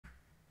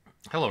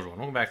Hello, everyone.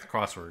 Welcome back to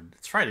Crossword.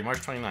 It's Friday, March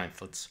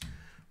 29th. Let's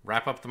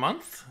wrap up the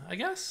month, I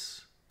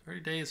guess.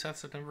 30 days, half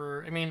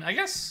September. I mean, I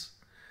guess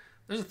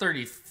there's a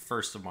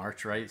 31st of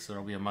March, right? So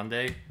there'll be a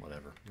Monday.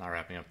 Whatever. Not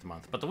wrapping up the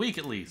month. But the week,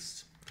 at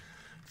least.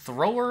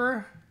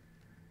 Thrower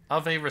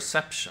of a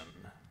reception.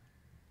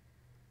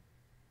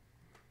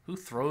 Who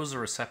throws a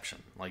reception?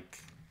 Like,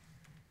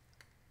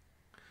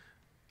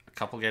 a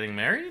couple getting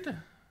married?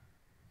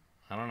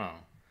 I don't know.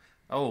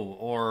 Oh,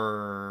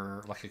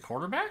 or like a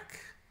quarterback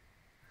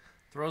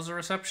throws a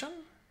reception?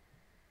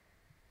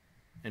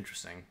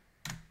 Interesting.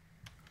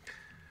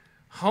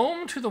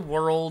 Home to the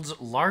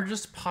world's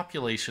largest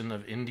population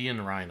of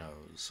Indian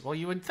rhinos. Well,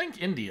 you would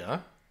think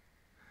India,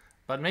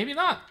 but maybe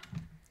not.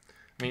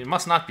 I mean, it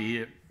must not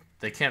be.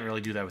 They can't really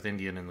do that with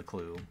Indian in the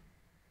clue.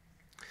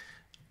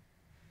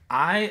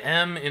 I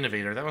am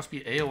innovator. That must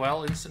be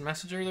AOL Instant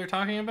Messenger they're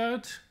talking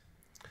about.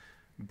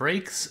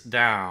 Breaks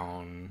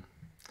down.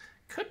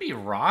 Could be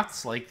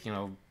rots, like,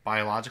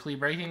 biologically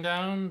breaking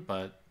down,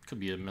 but could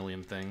be a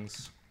million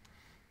things.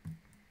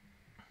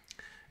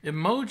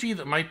 Emoji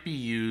that might be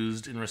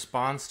used in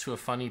response to a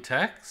funny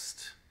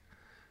text.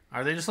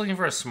 Are they just looking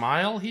for a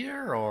smile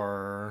here,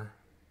 or...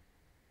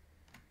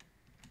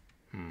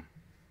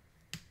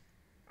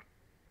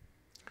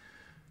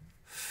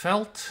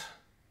 Felt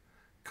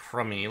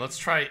crummy. Let's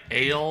try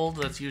ailed.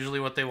 That's usually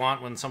what they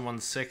want when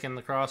someone's sick in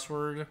the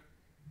crossword.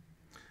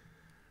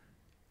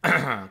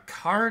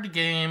 Card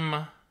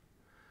game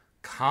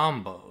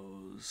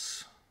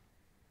combos.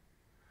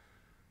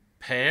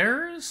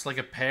 Pairs? Like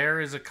a pair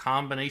is a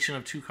combination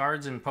of two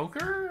cards in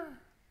poker?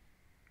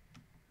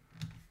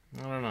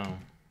 I don't know.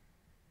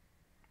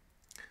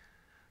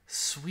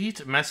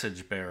 Sweet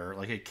message bearer,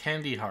 like a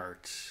candy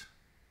heart.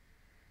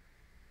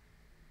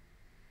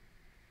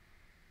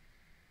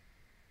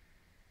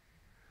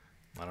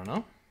 I don't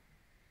know.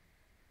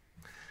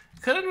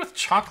 It could end with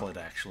chocolate,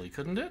 actually,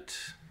 couldn't it?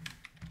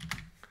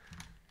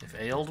 If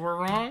ailed were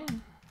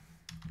wrong.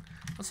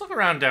 Let's look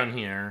around down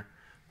here.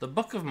 The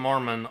Book of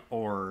Mormon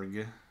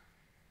org.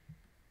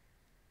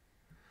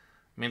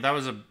 I mean, that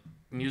was a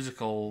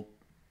musical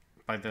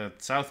by the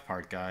South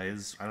Park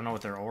guys. I don't know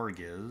what their org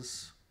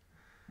is.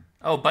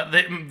 Oh, but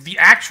the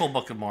actual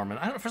Book of Mormon.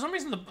 I don't know, for some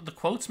reason, the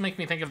quotes make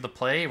me think of the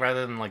play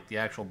rather than, like, the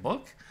actual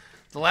book.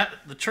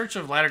 The Church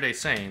of Latter-day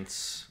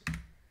Saints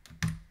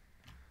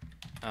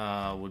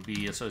would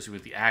be associated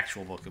with the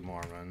actual Book of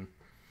Mormon.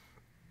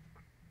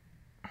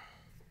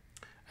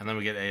 And then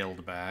we get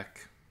ailed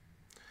back.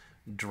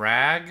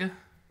 Drag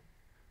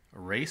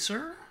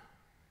racer?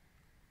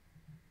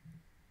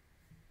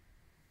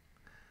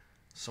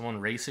 Someone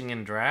racing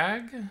in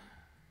drag?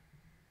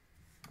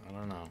 I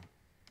don't know.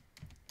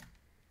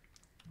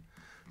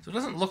 So it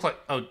doesn't look like...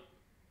 Oh,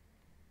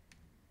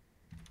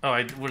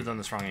 I would have done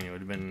this wrong anyway. It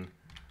would have been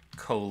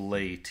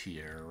collate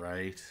here,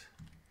 right?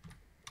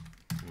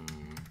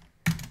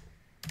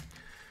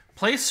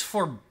 Place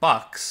for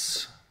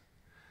bucks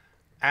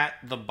at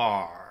the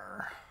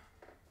bar.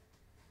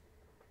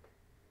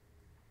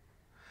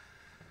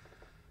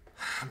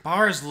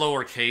 Bar is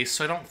lowercase,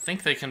 so I don't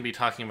think they can be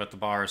talking about the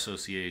bar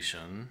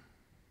association.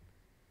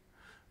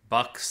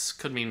 Bucks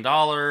could mean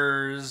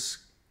dollars,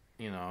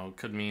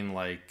 could mean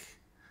like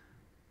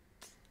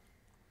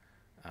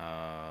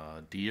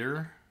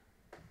deer.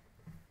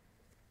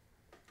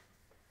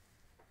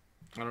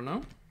 I don't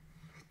know.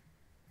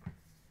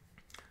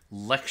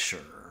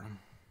 Lecture.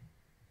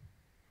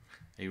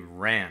 A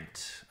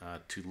rant.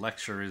 To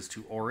lecture is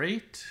to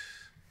orate.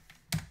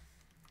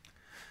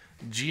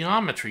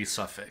 Geometry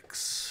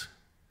suffix.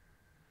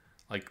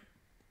 Like,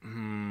 like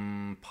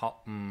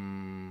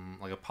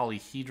a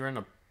polyhedron,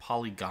 a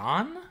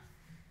polygon?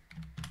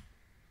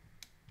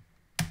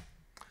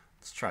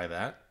 Let's try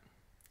that.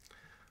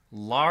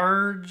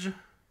 Large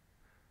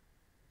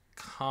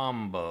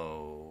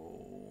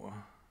combo.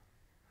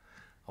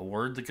 A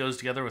word that goes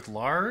together with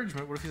large?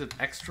 What if he's an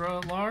extra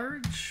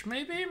large,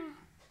 maybe?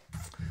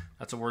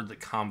 That's a word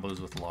that combos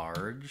with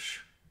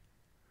large.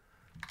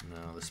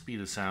 No, the speed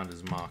of sound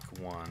is Mach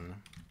 1.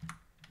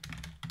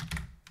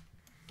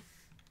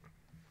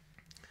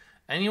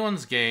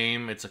 Anyone's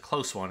game, it's a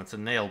close one. It's a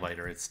nail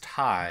biter. It's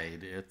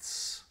tied.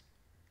 It's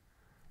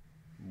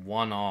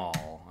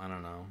 1-all. I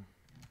don't know.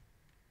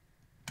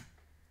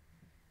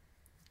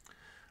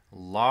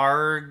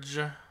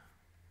 Large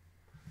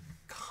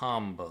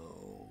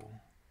combo.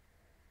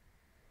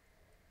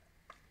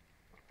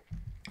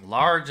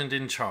 Large and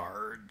in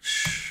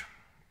charge.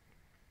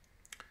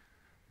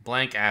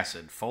 Blank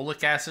acid.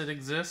 Folic acid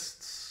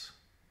exists.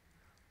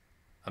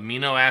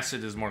 Amino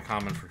acid is more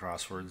common for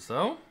crosswords,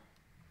 though.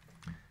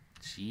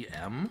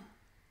 GM.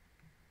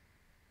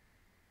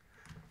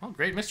 Well,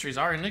 great mysteries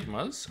are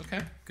enigmas.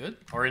 Okay, good.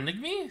 Or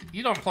enigme?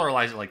 You don't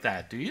pluralize it like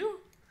that, do you?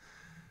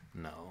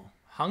 No.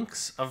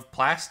 Hunks of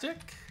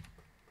plastic?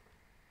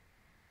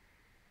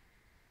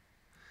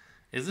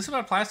 Is this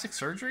about plastic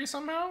surgery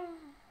somehow?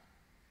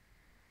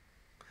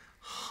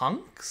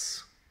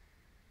 Hunks?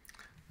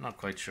 Not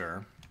quite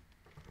sure.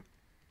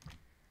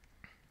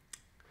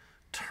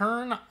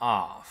 Turn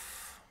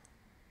off.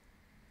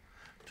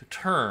 To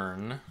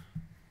turn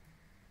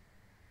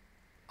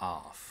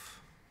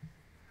off.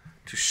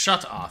 To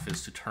shut off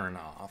is to turn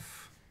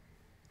off.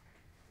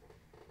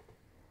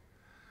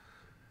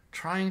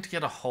 Trying to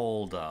get a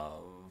hold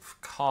of.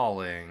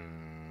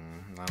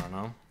 Calling. I don't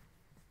know.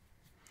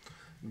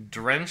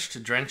 Drench, to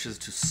drench is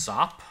to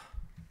sop.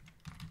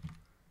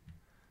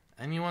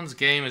 Anyone's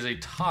game is a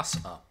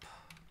toss-up.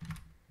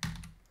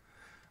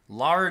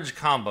 Large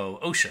combo.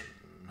 Ocean.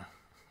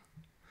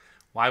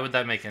 Why would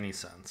that make any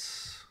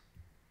sense?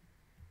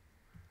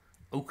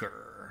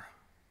 Ochre.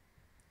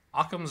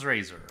 Occam's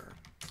razor.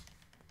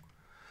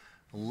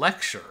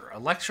 Lecture. A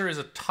lecture is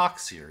a talk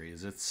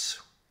series.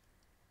 It's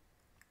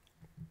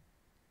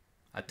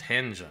a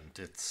tangent.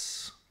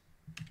 It's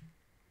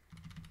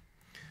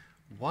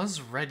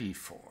was ready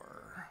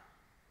for.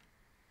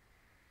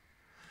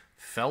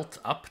 Felt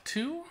up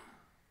to?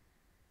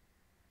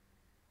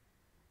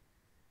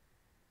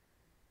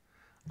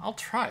 I'll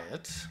try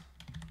it.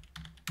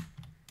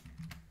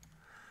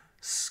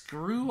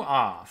 Screw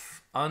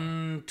off.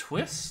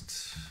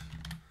 Untwist.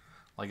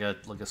 Like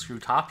a screw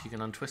top. You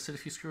can untwist it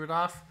if you screw it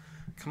off.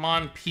 Come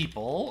on,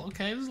 people.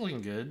 Okay, this is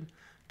looking good.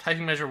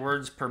 Typing measure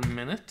words per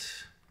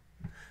minute.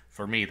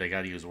 For me, they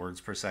gotta use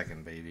words per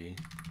second, baby.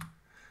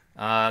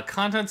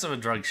 Contents of a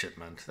drug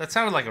shipment. That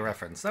sounded like a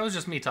reference. That was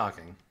just me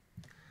talking.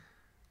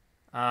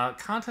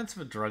 Contents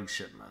of a drug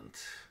shipment.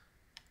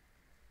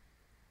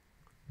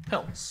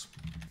 Pills.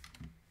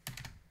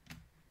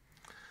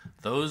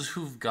 Those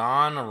who've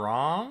gone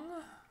wrong?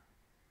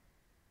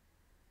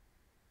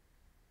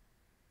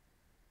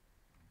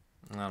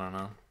 I don't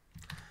know.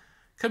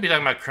 Could be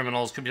talking about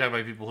criminals. Could be talking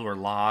about people who are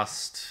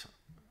lost.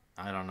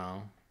 I don't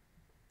know.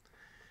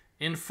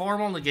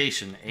 Informal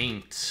negation.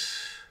 Ain't.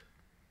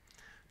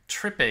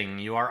 Tripping.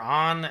 You are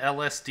on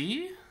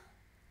LSD?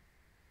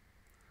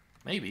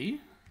 Maybe.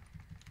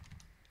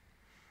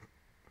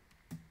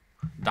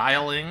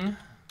 Dialing.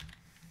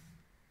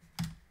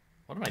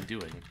 What am I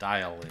doing?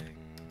 Dialing.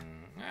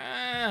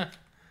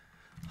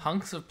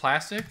 Hunks of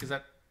plastic? Is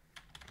that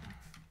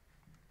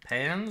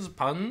pans?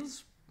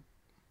 Puns?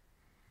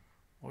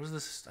 What is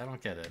this? I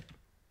don't get it.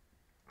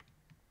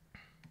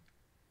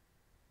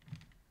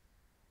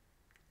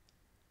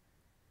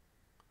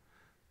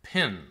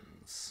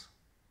 Pins.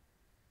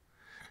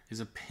 Is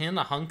a pin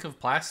a hunk of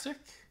plastic?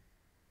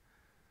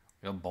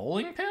 A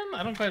bowling pin?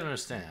 I don't quite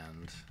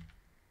understand.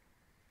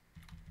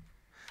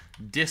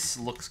 Dis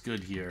looks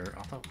good here.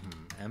 Although,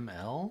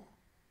 ML?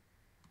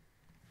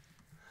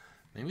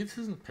 Maybe this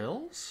isn't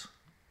pills?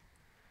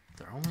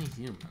 They're only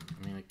human.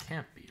 I mean, it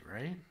can't be,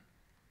 right?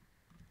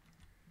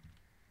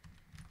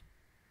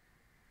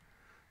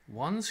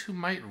 Ones who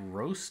might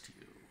roast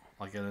you.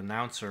 Like an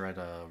announcer at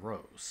a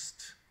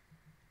roast.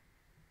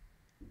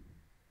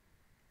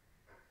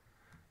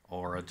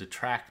 Or a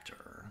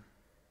detractor.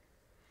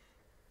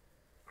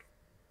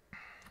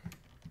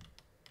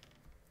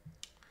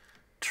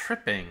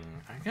 Tripping.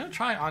 I'm going to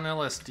try on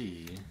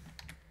LSD.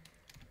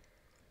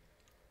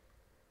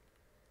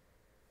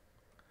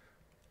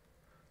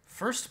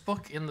 First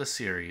book in the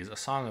series, A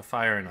Song of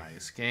Fire and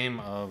Ice, Game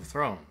of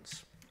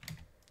Thrones.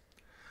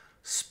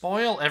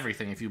 Spoil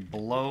everything if you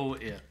blow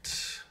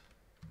it.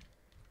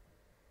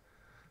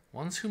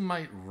 Ones who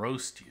might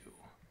roast you.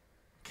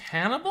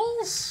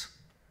 Cannibals?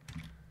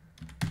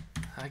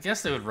 I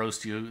guess they would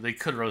roast you. They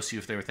could roast you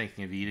if they were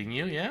thinking of eating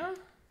you, yeah?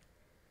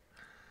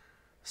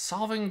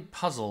 Solving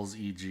puzzles,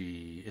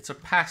 e.g. It's a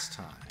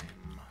pastime.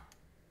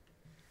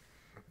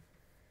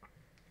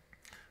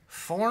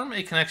 Form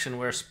a connection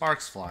where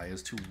sparks fly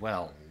is to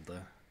weld.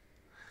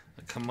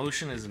 A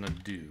commotion is an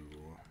ado.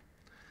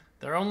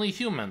 They're only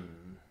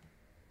human.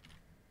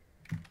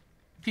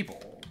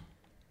 People.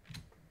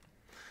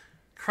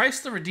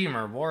 Christ the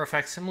Redeemer wore a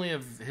facsimile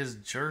of his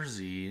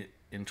jersey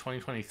in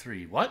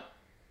 2023. What?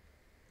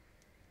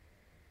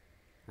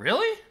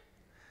 Really?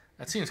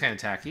 That seems kind of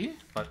tacky,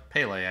 but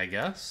Pele, I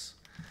guess.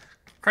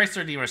 Christ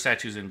the Redeemer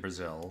statues in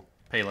Brazil.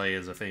 Pele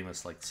is a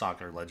famous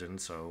soccer legend,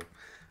 so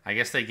I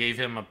guess they gave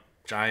him a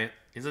giant.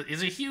 He's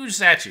a huge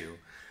statue.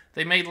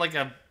 They made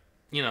a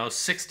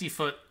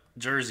 60-foot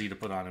jersey to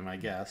put on him, I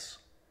guess.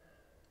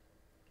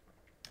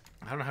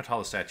 I don't know how tall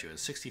the statue is.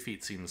 60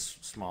 feet seems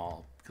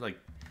small.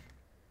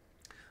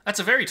 That's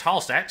a very tall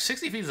statue.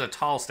 60 feet is a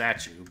tall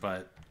statue,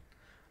 but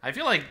I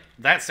feel like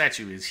that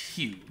statue is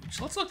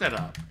huge. Let's look that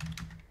up.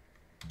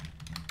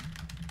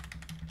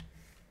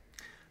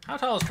 How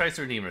tall is Christ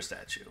the Redeemer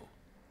statue?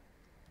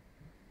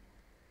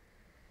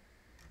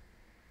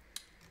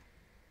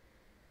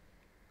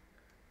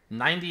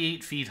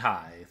 "98 feet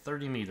high,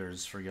 30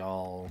 meters for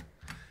y'all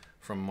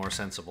from more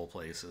sensible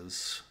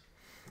places."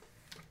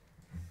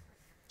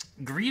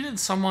 Greeted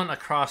someone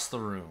across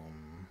the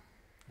room.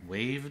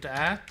 Waved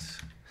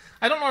at?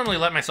 I don't normally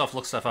let myself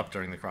look stuff up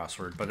during the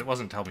crossword, but it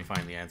wasn't to help me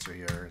find the answer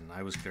here, and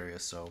I was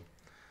curious, so...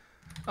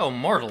 Oh,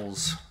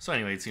 mortals. So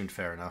anyway, it seemed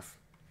fair enough.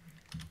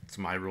 It's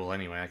my rule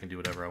anyway, I can do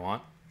whatever I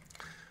want.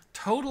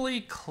 Totally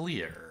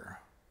clear.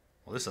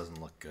 Well, this doesn't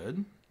look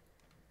good.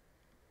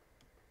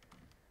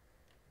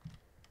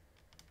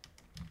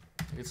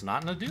 It's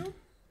not an ado?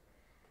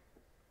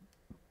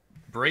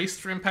 Braced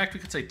for impact, we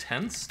could say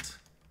tensed.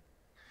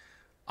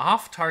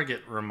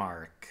 Off-target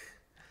remark.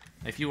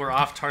 If you were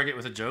off target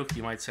with a joke,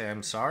 you might say,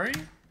 I'm sorry.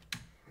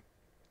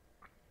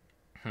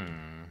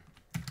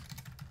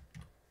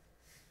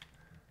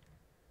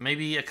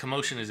 Maybe a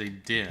commotion is a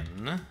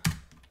din.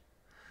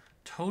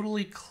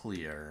 Totally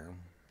clear.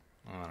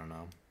 I don't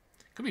know.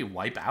 Could be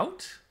wipe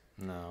out?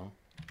 No.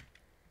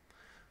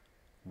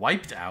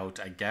 Wiped out,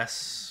 I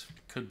guess.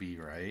 Could be,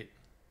 right?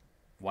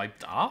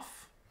 Wiped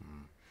off?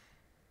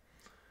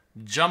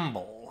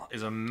 Jumble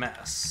is a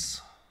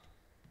mess.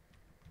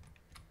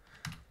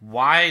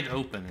 Wide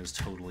open is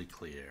totally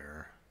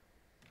clear.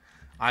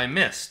 I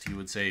missed, you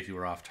would say if you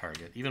were off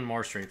target. Even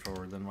more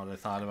straightforward than what I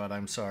thought about.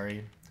 I'm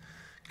sorry.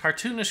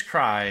 Cartoonish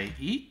cry.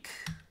 Eek.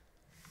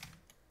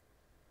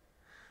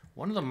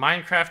 One of the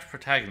Minecraft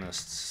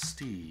protagonists,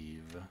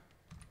 Steve.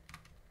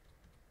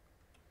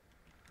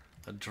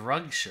 A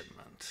drug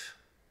shipment.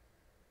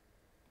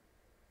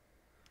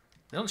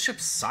 They don't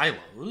ship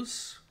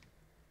silos.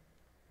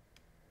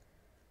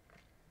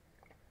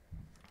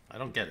 I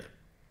don't get it.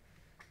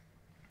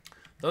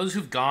 Those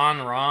who've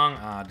gone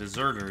wrong,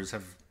 deserters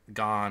have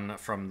gone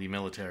from the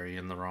military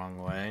in the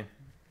wrong way.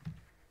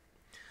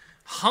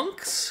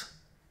 Hunks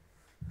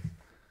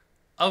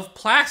of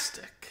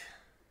plastic.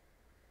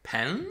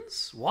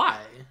 Pens?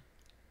 Why?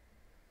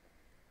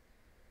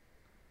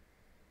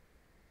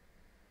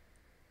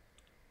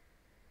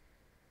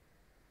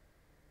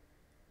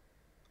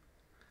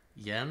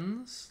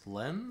 Yens?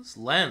 Lens?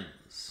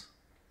 Lens.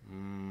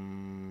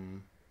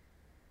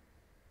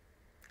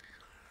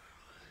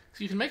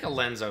 So you can make a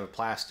lens out of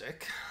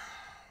plastic.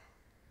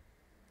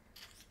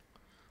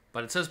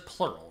 But it says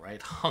plural,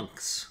 right?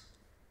 Hunks.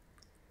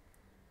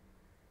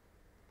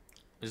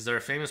 Is there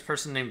a famous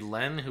person named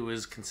Len who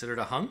is considered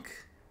a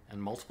hunk?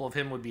 And multiple of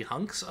him would be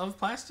hunks of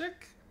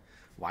plastic?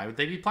 Why would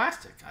they be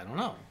plastic? I don't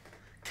know.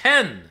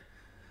 Ken!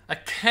 A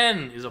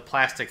Ken is a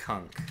plastic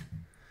hunk.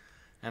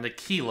 And a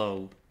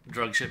kilo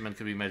drug shipment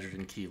could be measured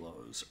in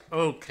kilos.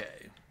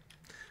 Okay.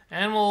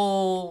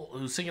 Animal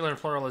whose singular and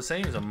plural is the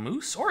same is a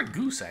moose or a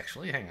goose,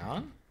 actually. Hang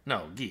on.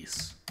 No,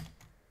 geese.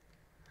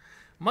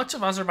 Much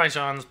of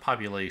Azerbaijan's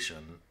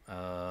population.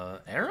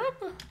 Arab?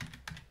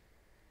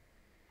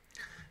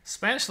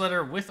 Spanish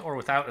letter with or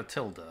without a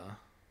tilde.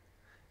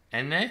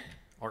 Ene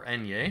or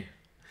enye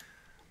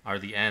are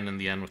the N and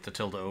the N with the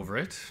tilde over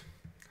it.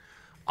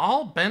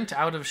 All bent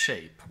out of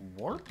shape.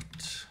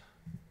 Warped?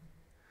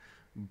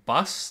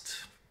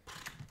 Bust?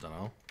 Don't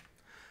know.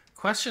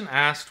 Question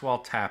asked while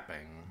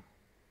tapping.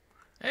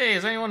 Hey,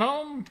 is anyone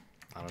home?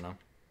 I don't know.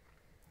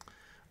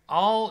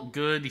 All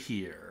good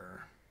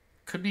here.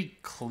 Could be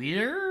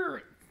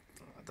clear?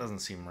 That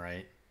doesn't seem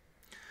right.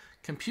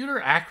 Computer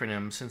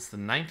acronym since the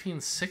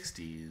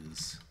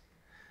 1960s.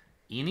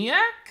 ENIAC?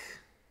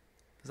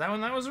 Is that when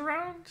that was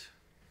around?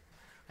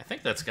 I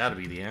think that's got to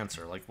be the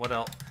answer. Like, what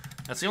else?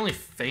 That's the only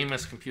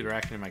famous computer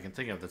acronym I can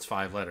think of that's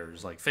 5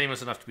 letters. Like,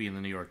 famous enough to be in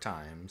the New York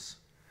Times.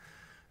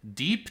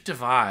 Deep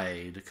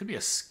divide. It could be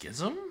a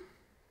schism?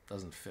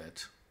 Doesn't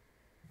fit.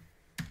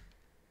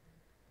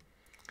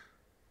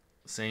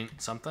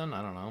 Saint something?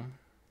 I don't know.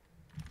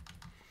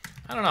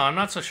 I'm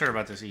not so sure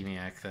about this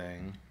ENIAC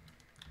thing.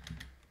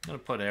 I'm going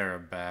to put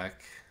Arab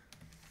back.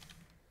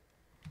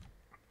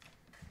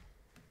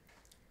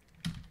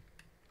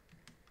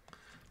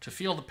 To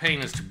feel the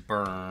pain is to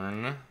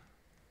burn.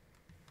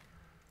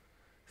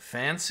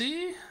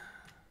 Fancy?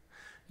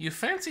 You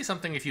fancy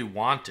something if you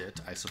want it,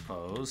 I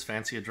suppose.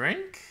 Fancy a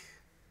drink?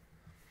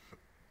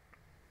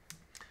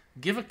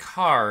 Give a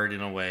card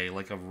in a way,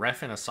 like a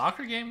ref in a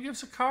soccer game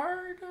gives a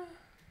card?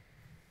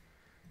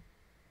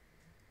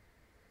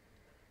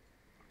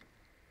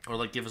 Or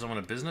like give someone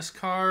a business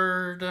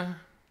card?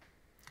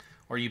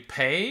 Or you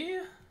pay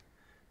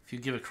if you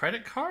give a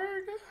credit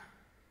card?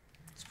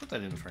 Let's put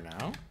that in for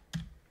now.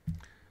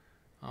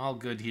 All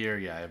good here.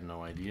 Yeah, I have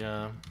no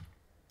idea.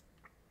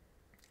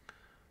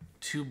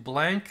 To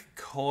blank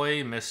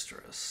coy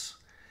mistress.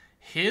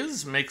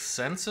 His makes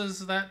sense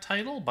as that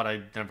title, but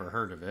I've never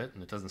heard of it,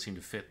 and it doesn't seem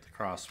to fit the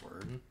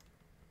crossword.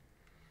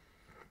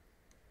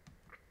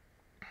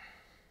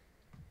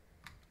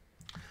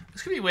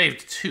 This could be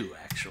waved too,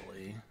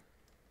 actually.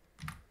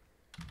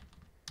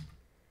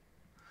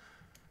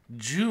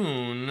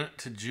 June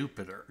to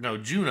Jupiter. No,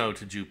 Juno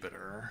to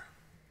Jupiter.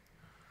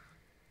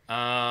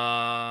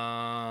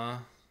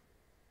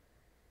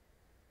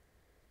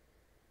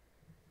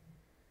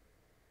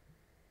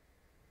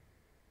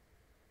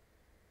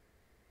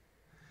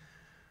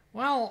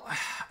 Well,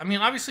 I mean,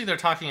 obviously they're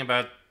talking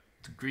about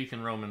the Greek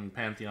and Roman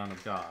pantheon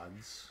of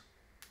gods.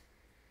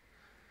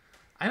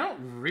 I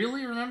don't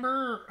really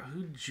remember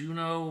who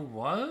Juno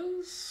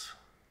was.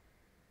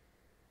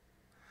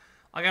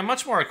 Like, I'm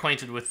much more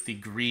acquainted with the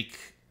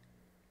Greek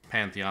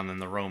pantheon than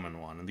the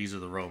Roman one, and these are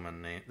the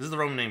Roman name. This is the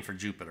Roman name for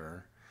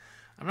Jupiter.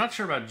 I'm not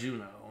sure about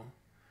Juno.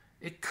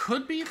 It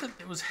could be that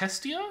it was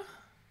Hestia,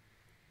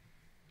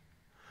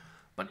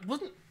 but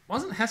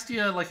wasn't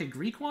Hestia like a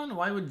Greek one?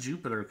 Why would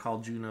Jupiter call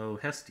Juno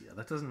Hestia?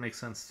 That doesn't make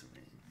sense to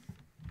me.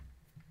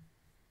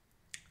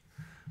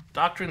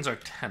 Doctrines are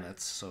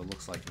tenets, so it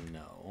looks like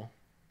no.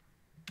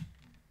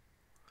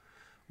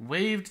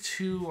 Waved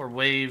to or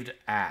waved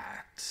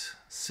at?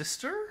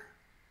 Sister?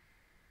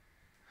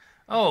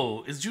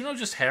 Oh, is Juno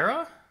just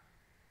Hera?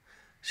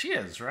 She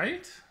is,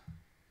 right?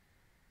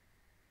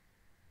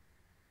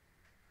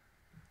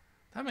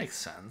 That makes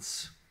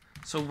sense.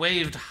 So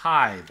waved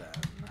high,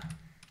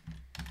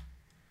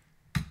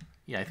 then.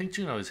 Yeah, I think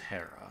Juno is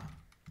Hera.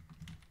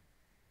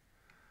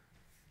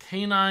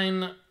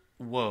 Canine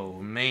woe.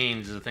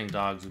 Mange is a thing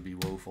dogs would be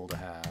woeful to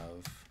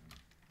have.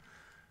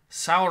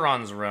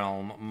 Sauron's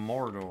realm.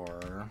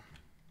 Mordor.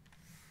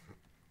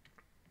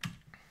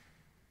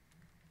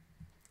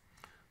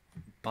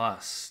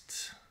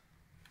 Bust.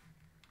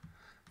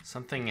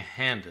 Something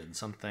handed.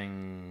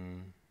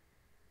 Something...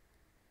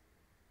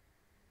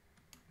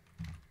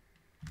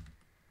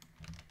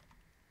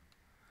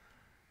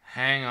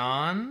 Hang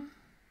on.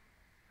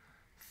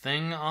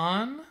 Thing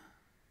on.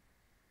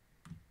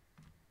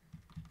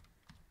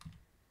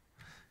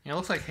 Yeah, it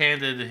looks like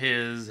handed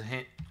his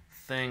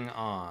thing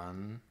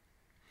on.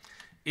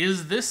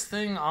 Is this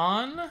thing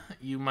on?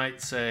 You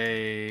might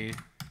say...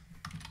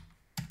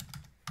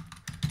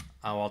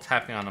 while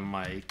tapping on a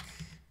mic.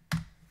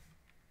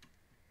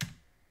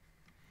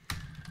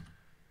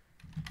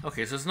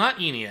 Okay, so it's not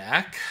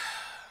ENIAC.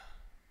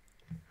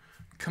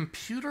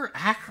 Computer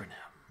acronym.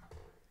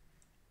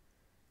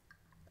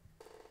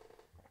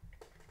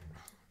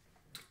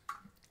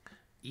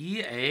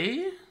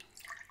 EA?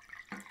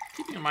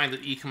 Keeping in mind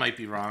that E might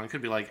be wrong. It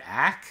could be like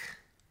AC.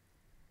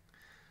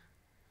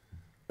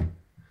 I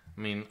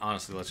mean,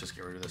 honestly, let's just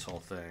get rid of this whole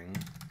thing.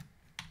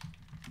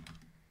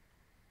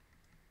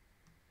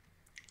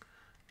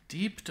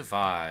 Deep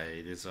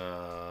Divide is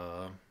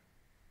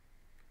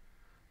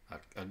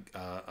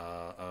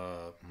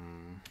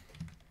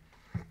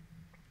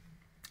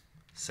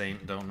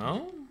Saint don't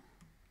know.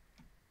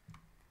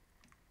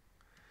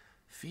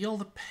 Feel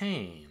the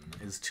pain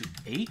is to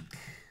ache.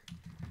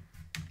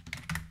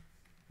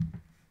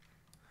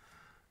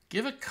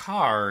 Give a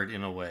card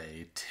in a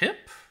way.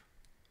 Tip?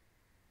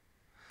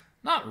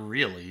 Not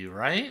really,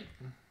 right?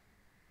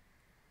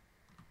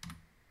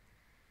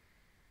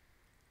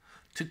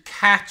 To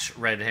catch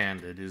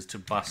red-handed is to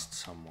bust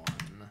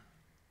someone.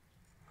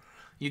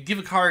 You give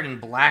a card in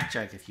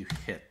blackjack if you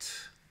hit.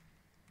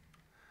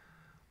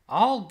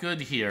 All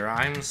good here.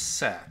 I'm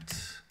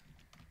set.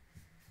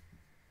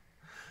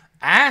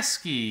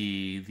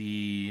 ASCII,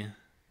 the...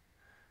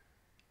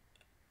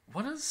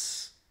 What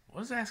does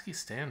ASCII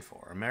stand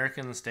for?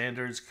 American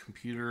Standards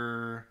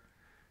Computer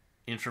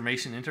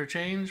Information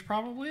Interchange,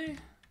 probably?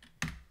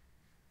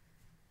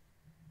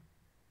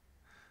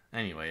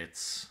 Anyway,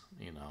 it's,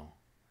 you know,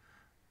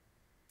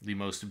 the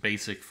most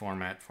basic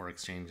format for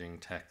exchanging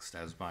text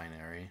as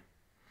binary.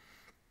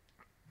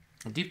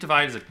 Deep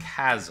Divide is a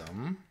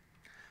chasm.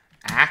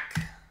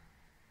 AC.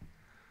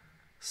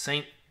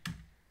 Saint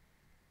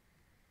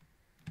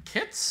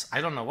Kitts?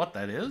 I don't know what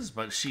that is,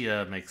 but she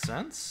makes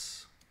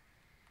sense.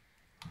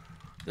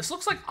 This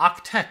looks like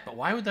octet, but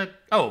why would that...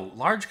 Oh,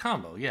 large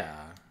combo.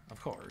 Yeah,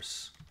 of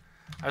course.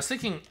 I was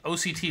thinking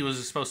OCT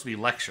was supposed to be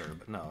lecture,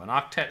 but no. An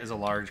octet is a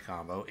large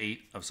combo. 8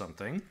 of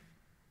something.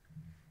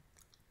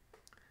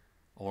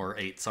 Or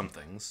 8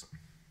 somethings.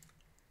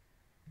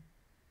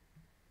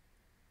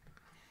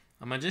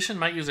 A magician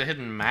might use a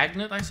hidden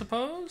magnet, I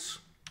suppose?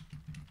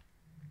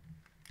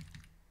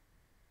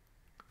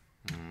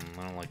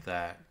 I don't like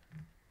that.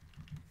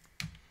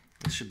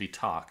 This should be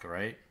talk,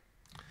 right?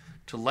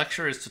 To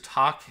lecture is to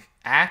talk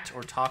at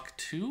or talk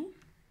to?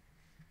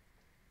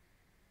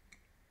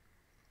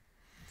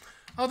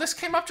 Oh, this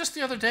came up just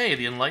the other day,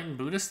 the Enlightened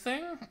Buddhist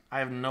thing? I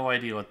have no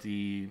idea what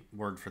the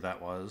word for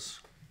that was.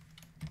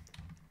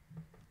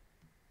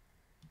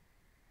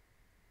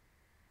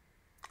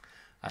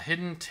 A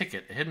hidden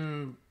ticket, a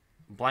hidden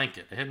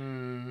blanket, a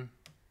hidden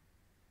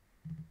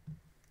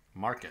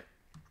market.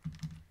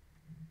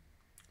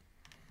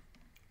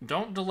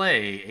 Don't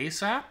delay,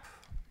 ASAP?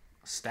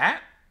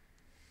 Stat?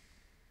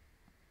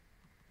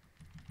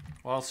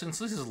 Well, since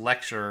this is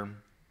lecture,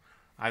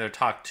 either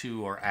talk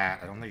to or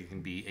at, I don't think it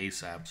can be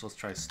ASAP, so let's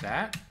try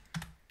stat.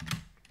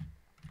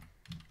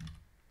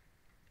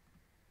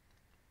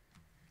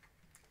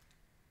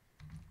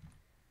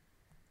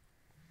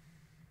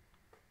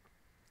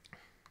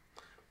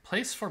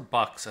 Place for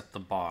bucks at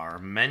the bar.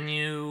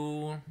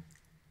 Menu.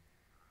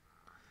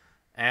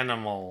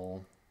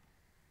 Animal.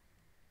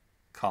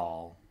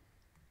 Call.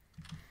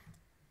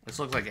 This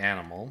looks like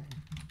animal.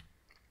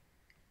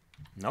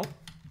 Nope.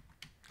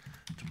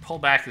 To pull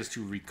back is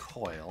to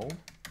recoil.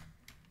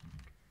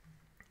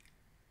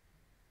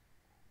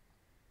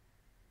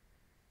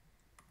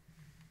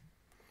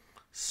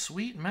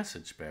 Sweet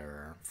message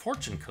bearer.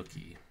 Fortune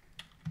cookie.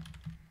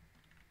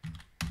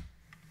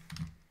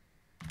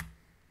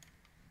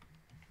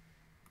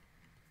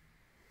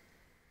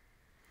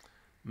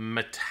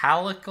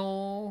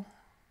 Metallical.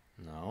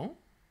 No.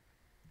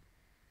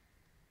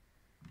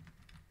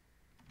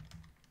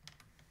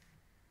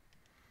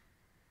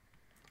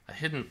 A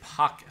hidden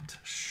pocket.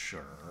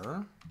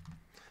 Sure.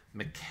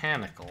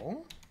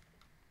 Mechanical.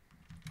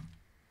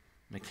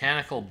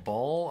 Mechanical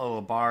bowl. Oh,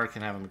 a bar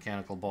can have a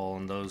mechanical bowl,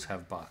 and those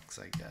have bucks,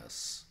 I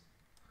guess.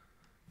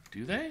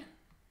 Do they?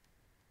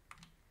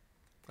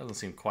 Doesn't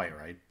seem quite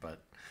right,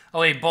 but...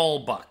 Oh, a bull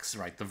bucks,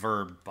 right, the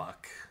verb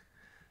buck.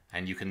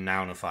 And you can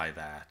nounify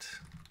that.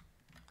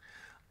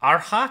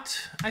 Arhat,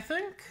 I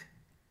think?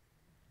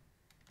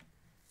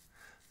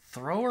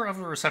 Thrower of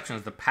the reception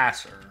is the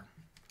passer.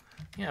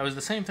 Yeah, it was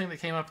the same thing that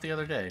came up the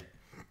other day.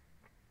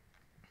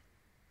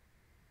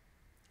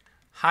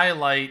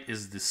 Highlight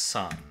is the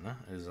sun.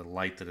 It is a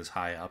light that is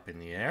high up in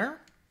the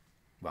air.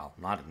 Well,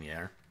 not in the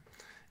air.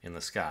 In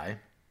the sky.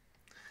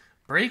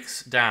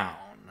 Breaks down.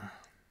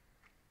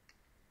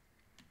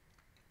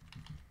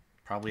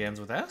 Probably ends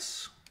with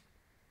S.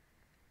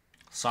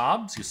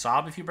 Sobs. You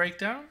sob if you break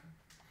down.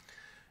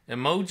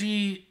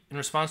 Emoji in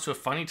response to a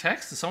funny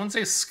text. Did someone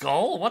say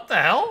skull? What the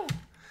hell?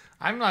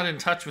 I'm not in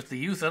touch with the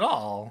youth at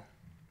all.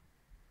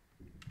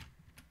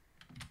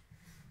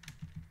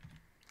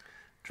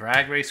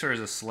 Drag racer is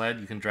a sled.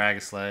 You can drag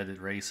a sled.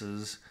 It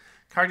races.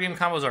 Card game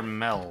combos are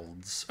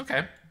melds.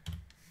 Okay.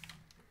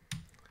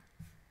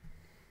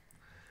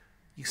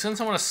 You send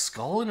someone a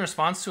skull in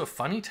response to a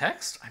funny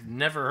text? I've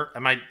never...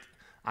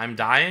 I'm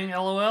dying,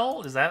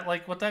 LOL? Is that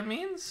like what that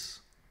means?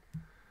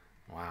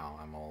 Wow,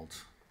 I'm old.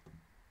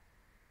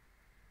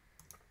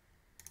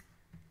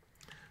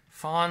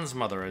 Fawn's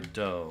mother, a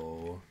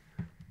doe.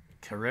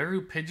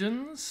 Kareru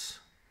pigeons?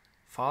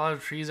 Fall out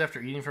of trees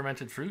after eating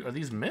fermented fruit? Are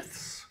these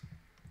myths?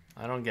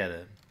 I don't get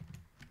it.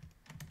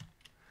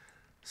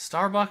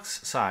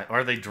 Starbucks size.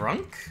 Are they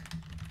drunk?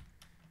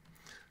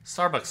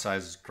 Starbucks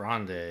size is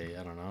grande.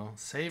 I don't know.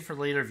 Save for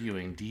later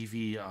viewing.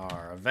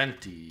 DVR.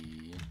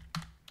 Venti.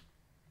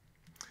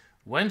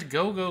 Went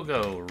go go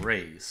go.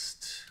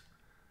 Raced.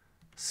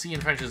 C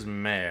in French is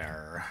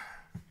mare.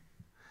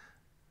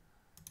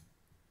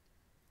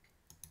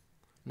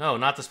 No,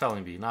 not the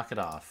spelling bee. Knock it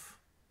off.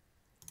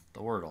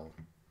 The Wordle.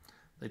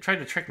 They tried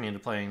to trick me into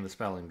playing the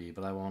spelling bee,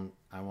 but I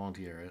won't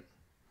hear it.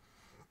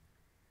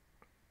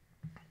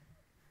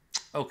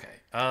 Okay,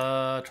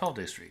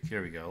 12-day streak.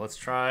 Here we go. Let's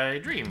try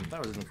Dream.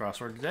 That was in the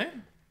crossword today.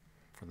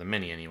 For the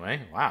mini,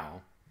 anyway.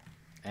 Wow.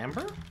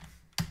 Amber?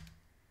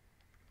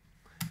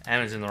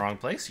 M is in the wrong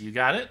place. You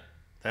got it.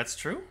 That's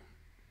true.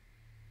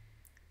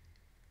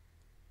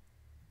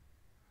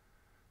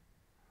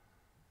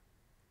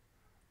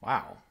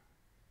 Wow.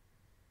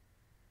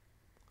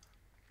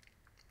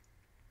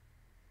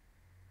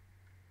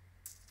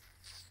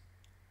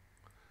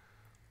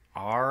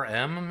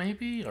 RM,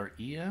 maybe? Or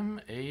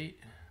EM? A...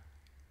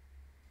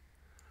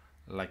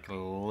 Like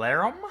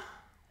Larum?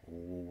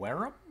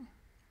 Warum?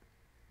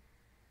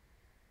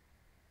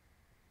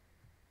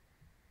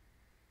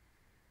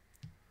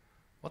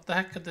 What the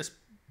heck could this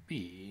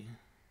be?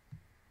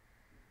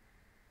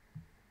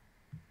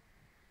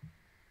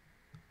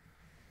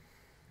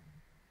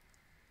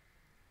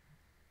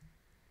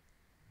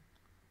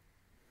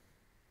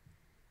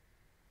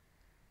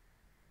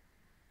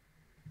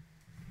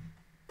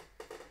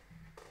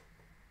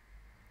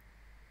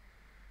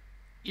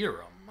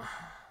 Iram.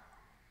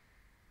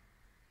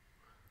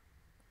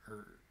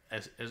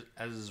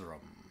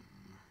 Ezram.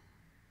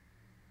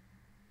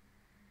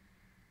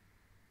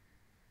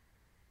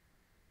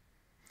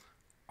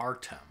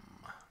 Artem.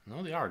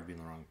 No, the R would be in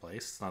the wrong place.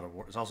 It's not a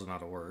word. It's also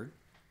not a word.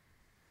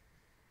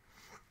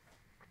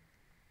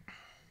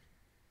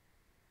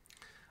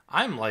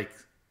 I'm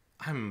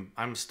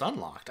stun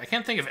locked. I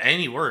can't think of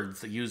any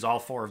words that use all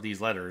four of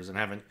these letters and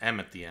have an M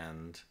at the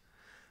end,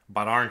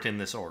 but aren't in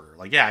this order.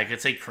 Like, yeah, I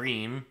could say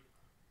cream.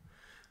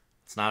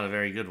 It's not a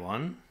very good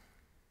one.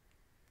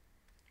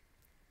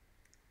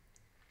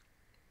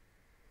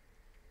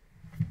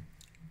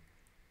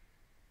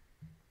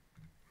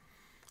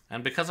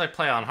 And because I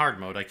play on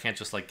hard mode, I can't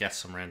just like guess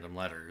some random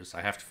letters.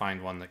 I have to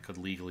find one that could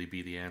legally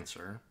be the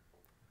answer.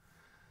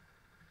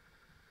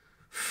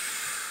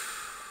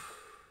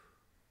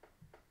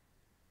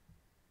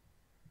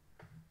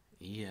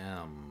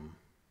 EM.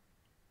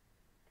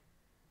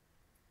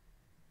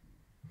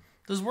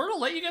 Does Wordle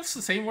let you guess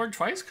the same word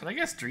twice? Could I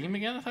guess dream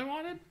again if I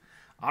wanted?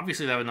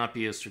 Obviously, that would not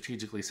be a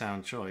strategically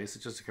sound choice.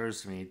 It just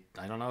occurs to me,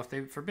 I don't know if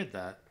they forbid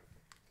that.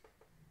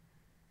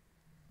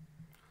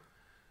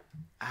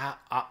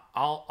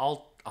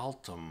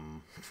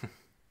 Altum.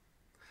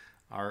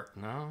 Art,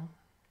 no?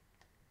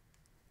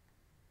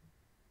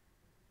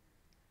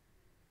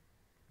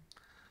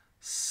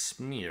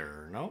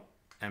 Smear, nope.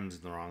 M's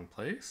in the wrong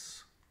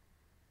place.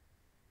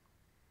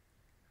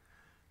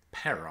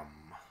 Param.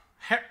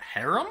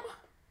 Harem?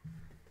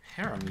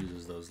 Harem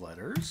uses those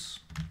letters.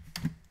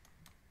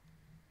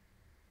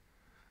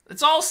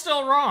 It's all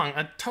still wrong.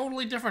 A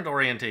totally different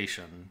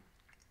orientation.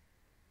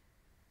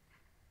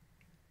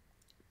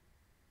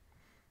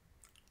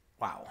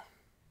 Wow.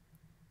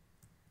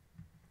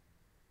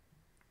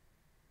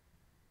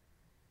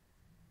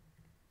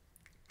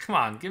 Come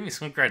on, give me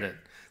some credit.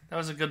 That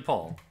was a good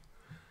poll.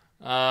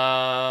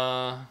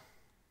 So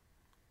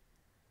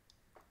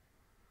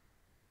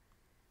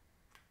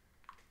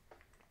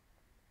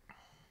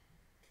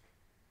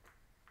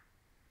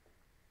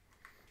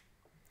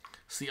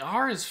the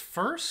R is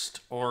first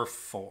or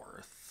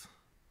fourth?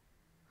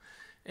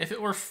 If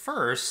it were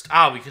first,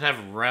 we could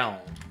have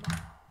realm.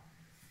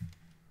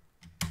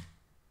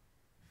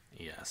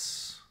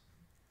 guess.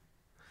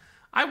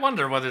 I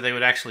wonder whether they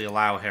would actually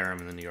allow harem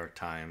in the New York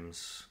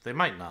Times. They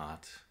might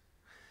not.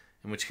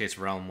 In which case,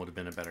 Realm would have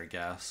been a better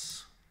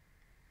guess.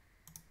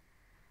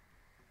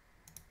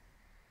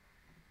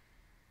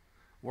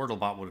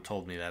 Wordlebot would have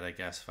told me that, I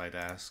guess, if I'd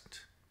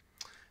asked.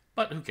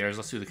 But who cares?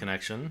 Let's do the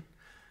connection.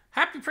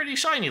 Happy Pretty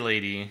Shiny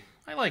Lady.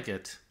 I like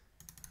it.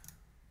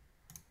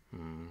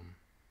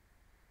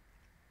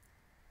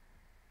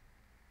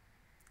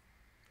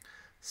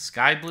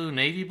 Sky blue,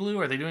 navy blue?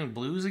 Are they doing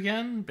blues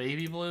again?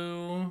 Baby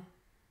blue?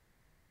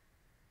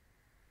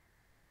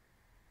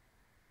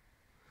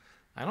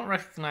 I don't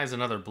recognize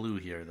another blue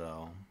here,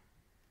 though.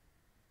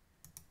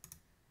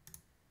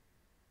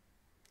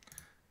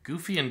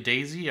 Goofy and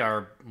Daisy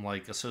are,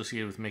 like,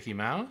 associated with Mickey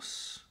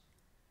Mouse.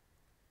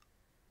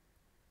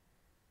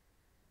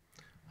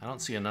 I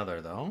don't see another,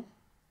 though.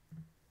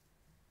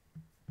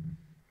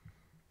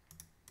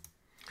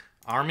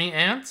 Army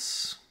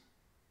Ants?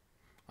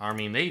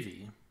 Army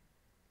Navy.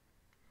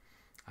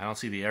 I don't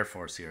see the Air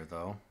Force here,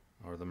 though.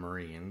 Or the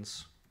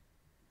Marines.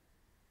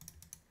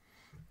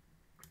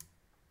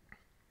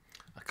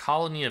 A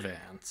colony of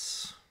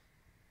ants.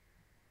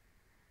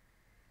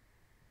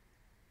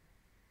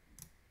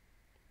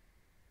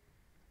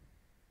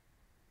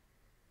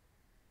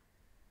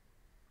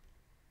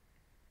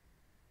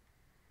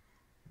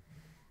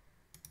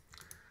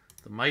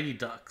 The Mighty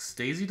Ducks.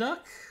 Daisy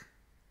Duck?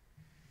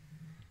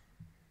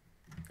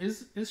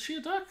 Is she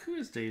a duck? Who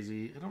is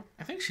Daisy?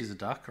 I think she's a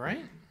duck,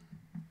 right?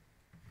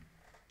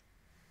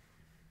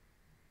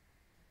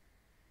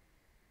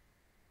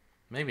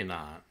 Maybe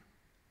not.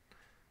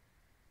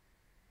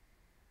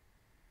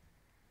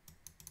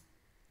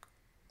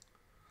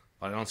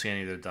 But I don't see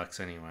any of the ducks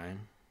anyway.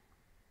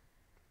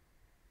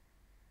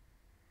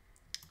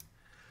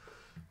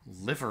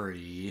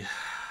 Livery.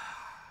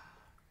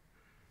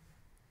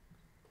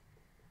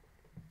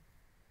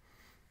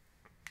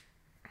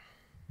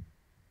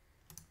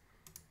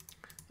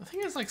 The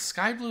thing is, like,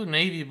 sky blue,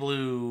 navy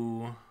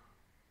blue,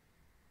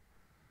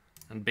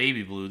 and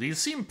baby blue, these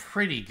seem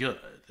pretty good.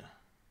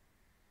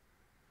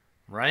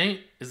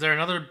 Right? Is there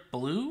another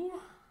blue?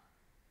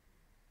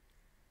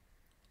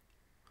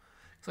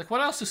 It's like,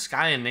 what else do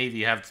sky and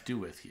navy have to do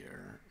with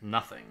here?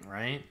 Nothing,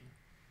 right?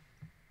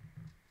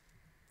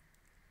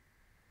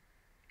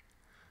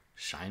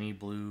 Shiny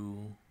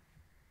blue.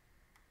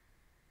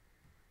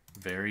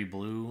 Very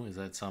blue. Is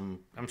that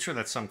some... I'm sure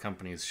that's some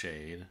company's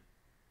shade.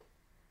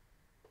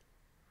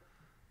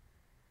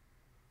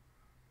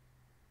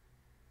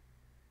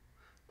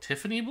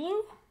 Tiffany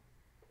blue?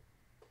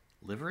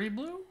 Livery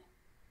blue?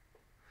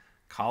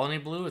 Colony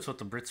blue? It's what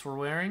the Brits were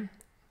wearing?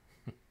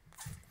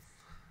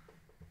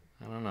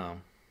 I don't know.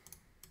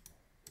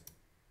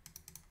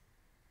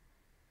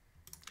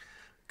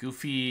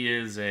 Goofy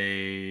is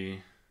a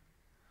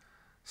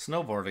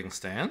snowboarding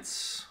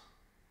stance.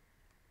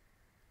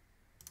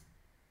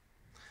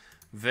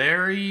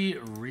 Very,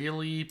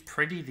 really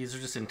pretty. These are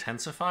just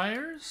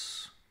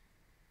intensifiers.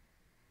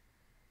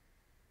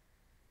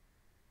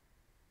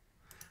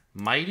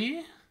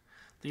 Mighty.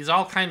 These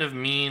all kind of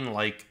mean,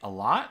 like, a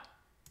lot.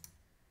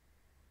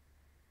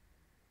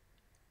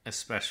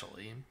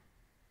 Especially.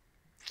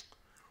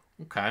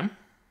 Okay.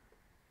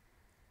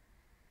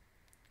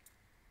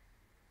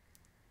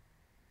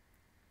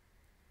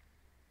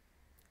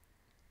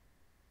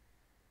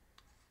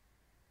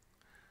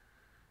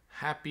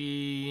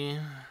 Happy,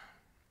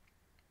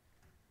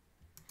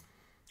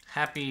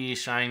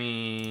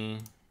 shiny.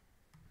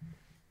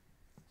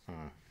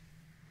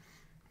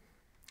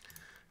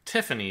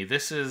 Tiffany,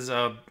 this is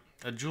a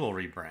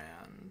jewelry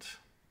brand.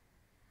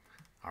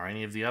 Are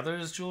any of the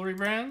others jewelry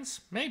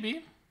brands?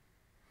 Maybe.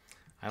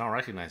 I don't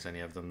recognize any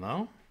of them,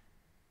 though.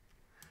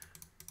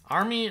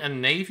 Army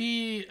and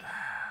Navy.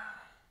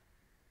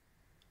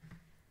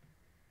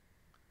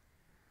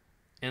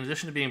 In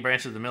addition to being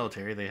branches of the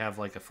military, they have,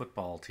 like, a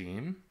football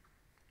team.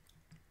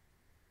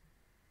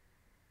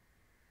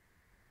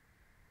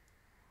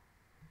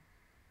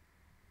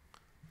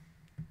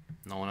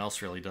 No one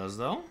else really does,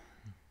 though.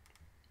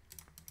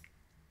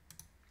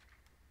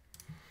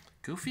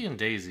 Goofy and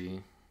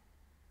Daisy.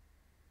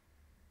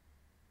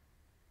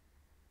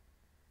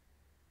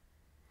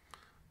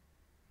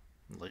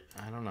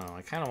 I don't know.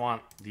 I kind of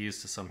want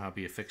these to somehow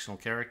be a fictional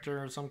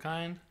character of some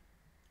kind.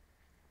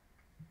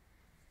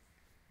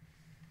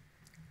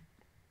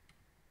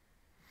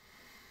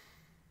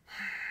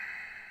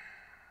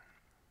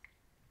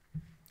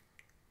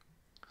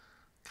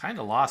 Kind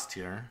of lost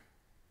here.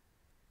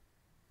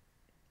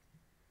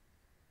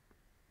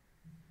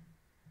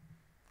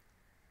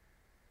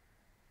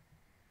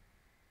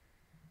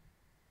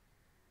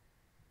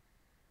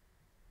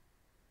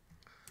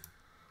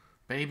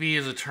 Baby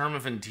is a term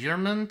of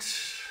endearment.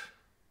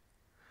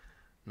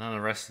 None of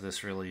the rest of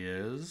this really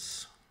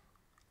is.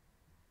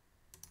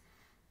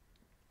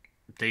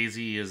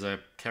 Daisy is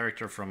a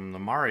character from the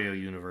Mario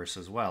universe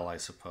as well, I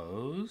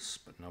suppose,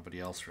 but nobody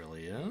else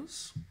really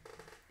is.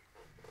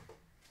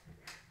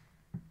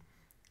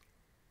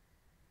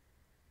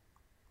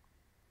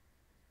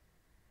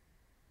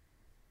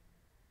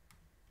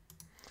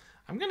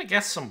 I'm going to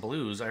guess some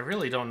blues. I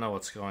really don't know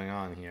what's going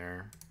on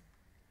here.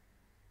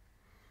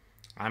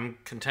 I'm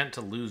content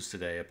to lose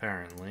today,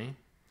 apparently.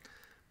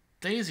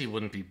 Daisy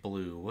wouldn't be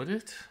blue, would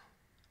it?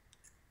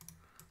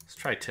 Let's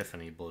try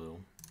Tiffany blue.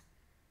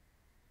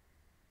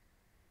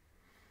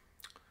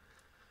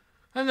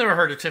 I've never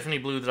heard of Tiffany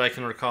blue that I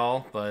can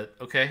recall, but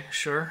okay,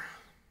 sure.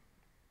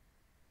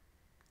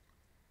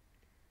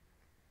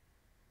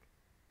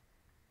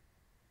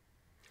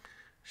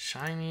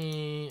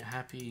 Shiny,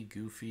 happy,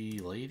 goofy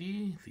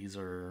lady. These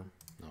are...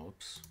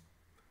 Oops.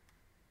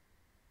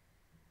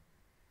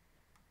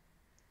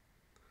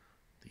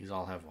 These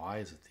all have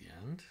Y's at the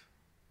end.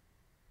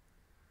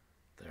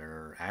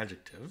 They're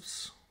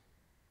adjectives.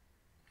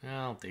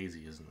 Well,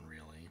 Daisy isn't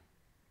really.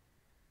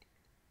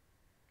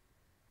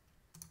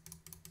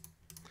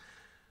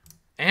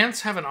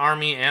 Ants have an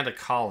army and a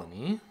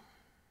colony.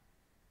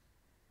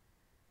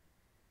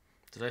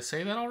 Did I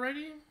say that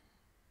already?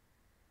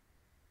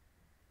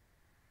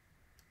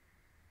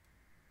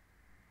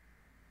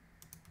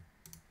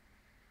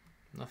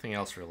 Nothing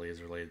else really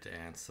is related to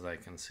ants that I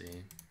can see. I'm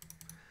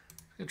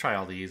going to try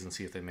all these and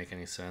see if they make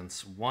any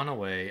sense. One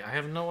away. I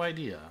have no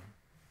idea.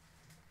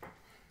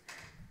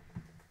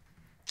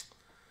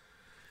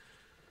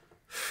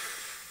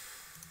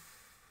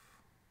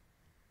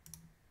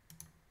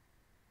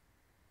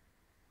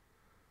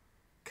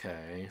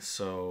 Okay,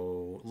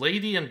 so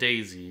Lady and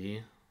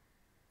Daisy,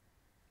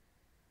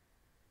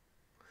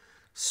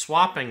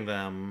 swapping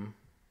them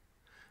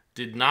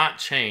did not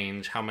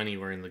change how many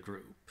were in the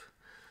group.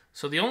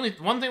 So the only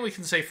one thing we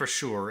can say for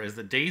sure is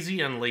that Daisy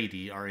and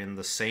Lady are in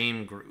the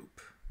same group.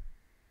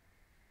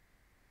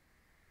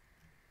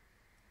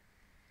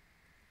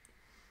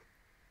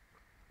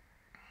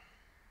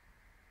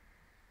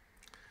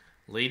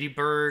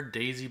 Ladybird,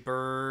 Daisy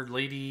Bird,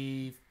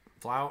 Lady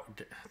Flower.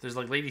 There's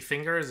like Lady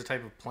Finger as a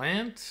type of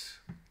plant.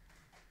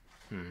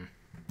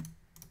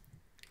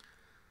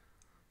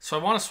 So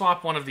I want to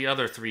swap one of the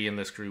other three in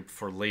this group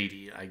for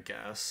Lady, I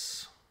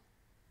guess.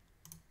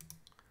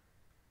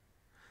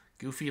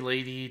 Goofy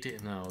Lady.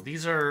 No,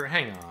 these are...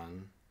 Hang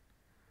on.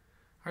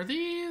 Are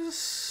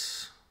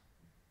these...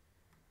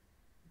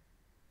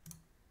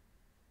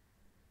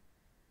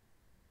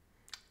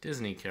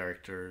 Disney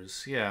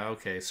characters? Yeah,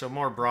 okay. So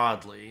more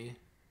broadly.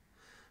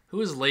 Who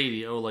is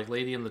Lady? Oh, like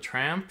Lady and the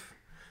Tramp?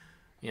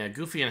 Yeah,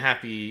 Goofy and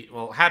Happy...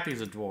 Well,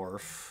 Happy's a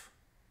dwarf.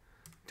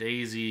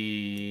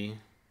 Daisy...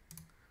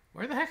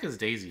 Where the heck is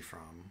Daisy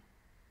from?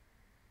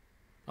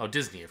 Oh,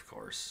 Disney, of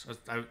course.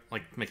 I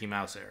like Mickey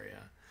Mouse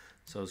area.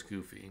 So is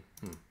Goofy.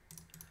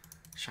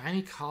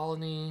 Shiny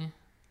Colony.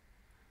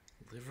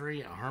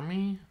 Livery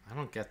Army? I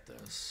don't get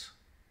this.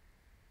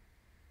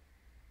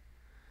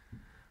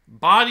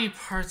 Body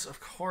parts, of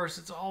course.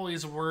 It's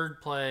always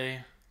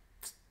wordplay.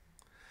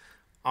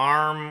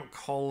 Arm,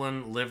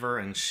 colon, liver,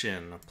 and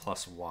shin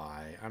plus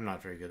Y. I'm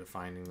not very good at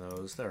finding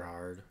those. They're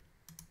hard.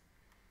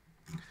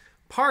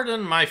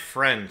 Pardon my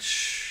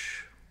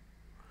French.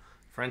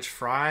 French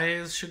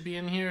fries should be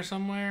in here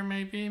somewhere,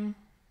 maybe.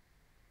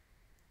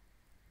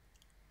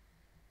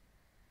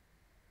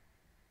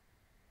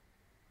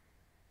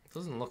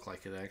 Doesn't look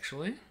like it,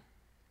 actually.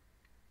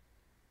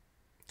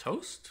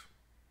 Toast?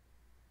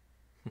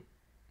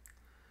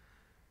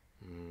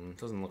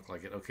 Doesn't look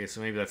like it. Okay,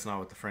 so maybe that's not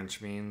what the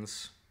French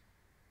means.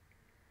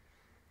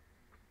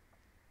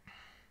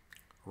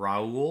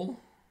 Raoul?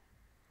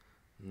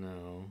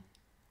 No.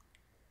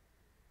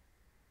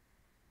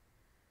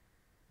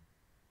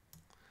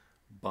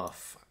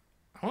 Buff.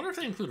 I wonder if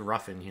they include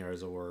rough in here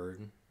as a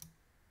word.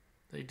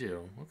 They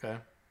do. Okay.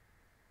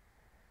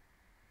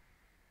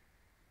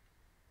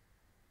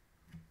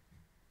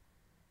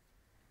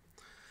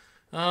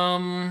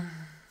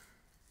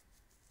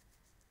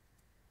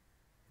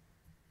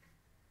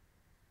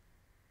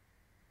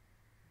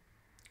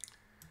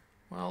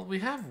 Well, we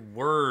have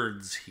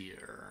words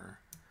here,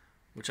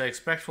 which I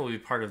expect will be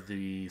part of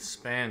the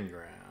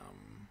spangram.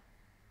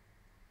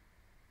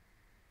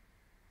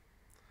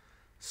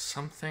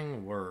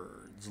 Something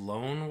words.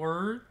 Loan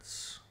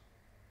words?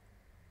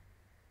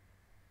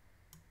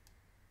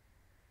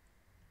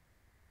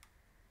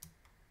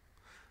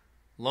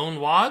 Loan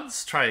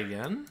wads? Try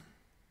again.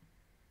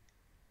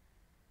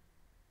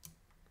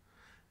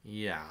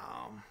 Yeah.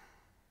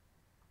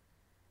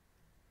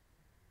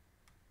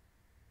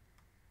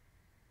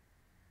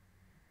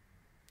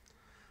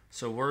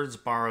 So words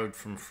borrowed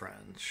from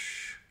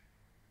French.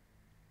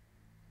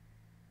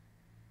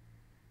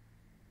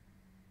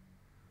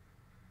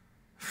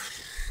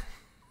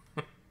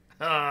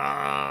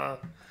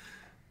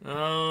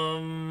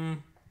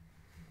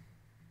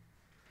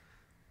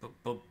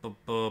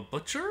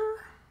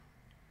 Butcher?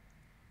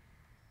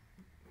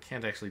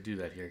 Can't actually do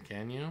that here,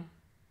 can you?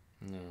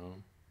 No.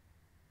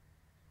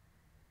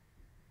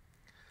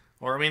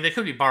 Or, I mean, they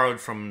could be borrowed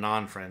from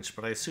non-French,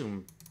 but I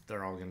assume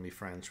they're all going to be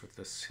French with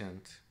this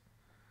hint.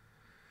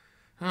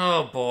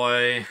 Oh,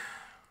 boy.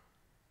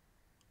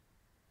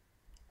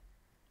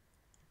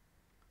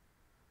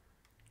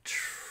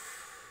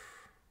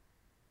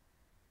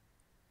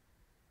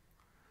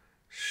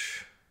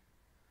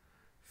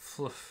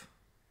 Fluff.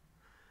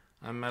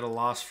 I'm at a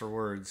loss for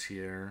words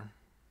here.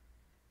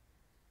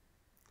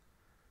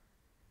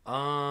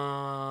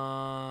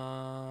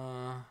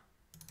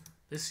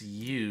 This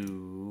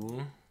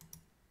U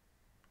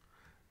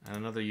and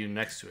another U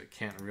next to it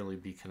can't really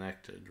be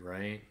connected,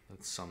 right?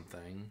 That's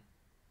something.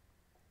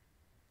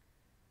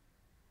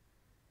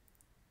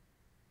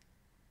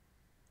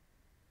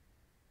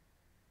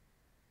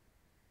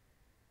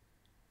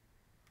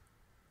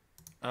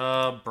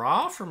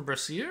 Bra from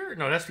Brassiere?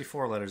 No, it has to be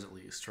 4 letters at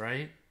least,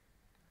 right?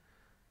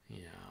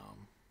 Yeah.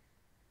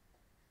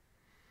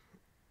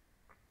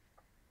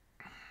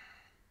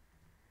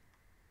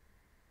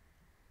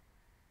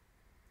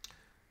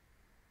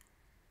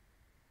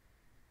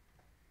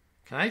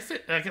 Can I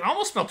fit? I can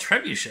almost spell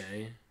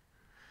trebuchet.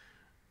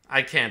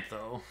 I can't,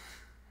 though.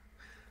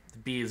 The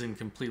B is in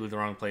completely the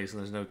wrong place, and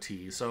there's no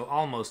T. So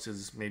almost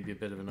is maybe a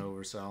bit of an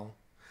oversell.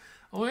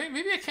 Oh, wait,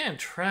 maybe I can.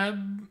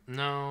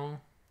 No.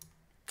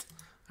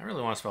 I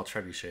really want to spell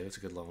trebuchet. That's a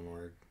good loan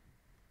word.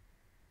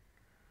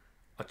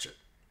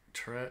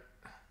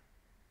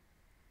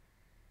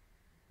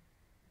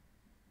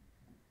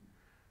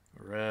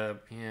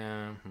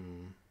 Yeah.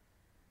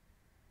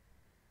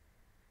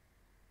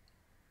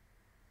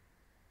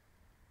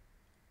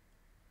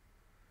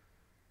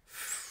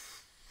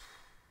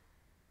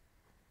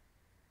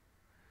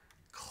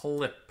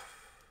 Clip.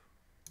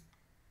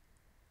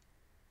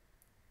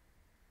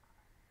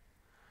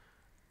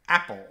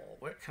 Apple.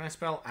 Where can I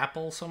spell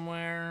apple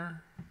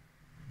somewhere?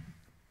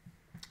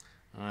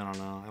 I don't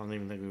know. I don't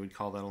even think we would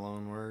call that a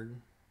loan word.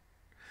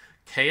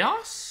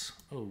 Chaos?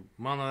 Oh,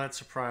 well, no, that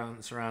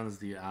surrounds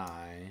the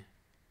I.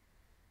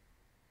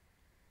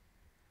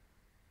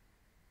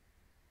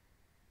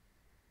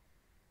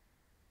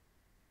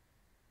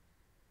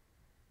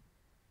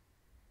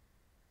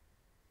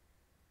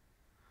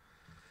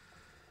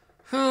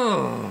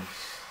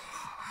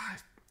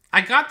 I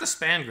got the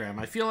spangram.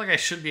 I feel like I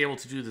should be able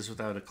to do this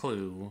without a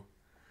clue,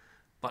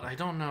 but I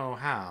don't know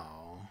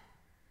how.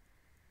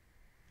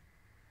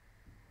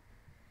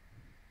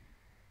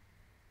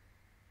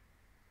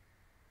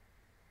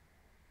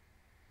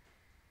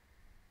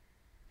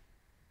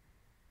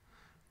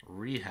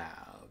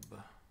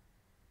 Rehab.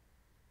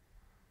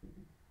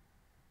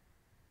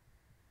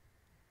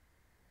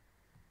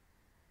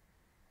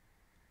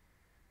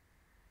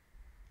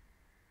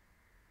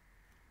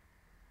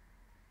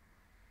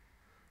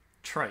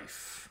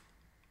 Trife.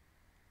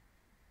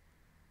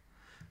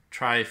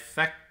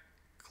 Trifectly.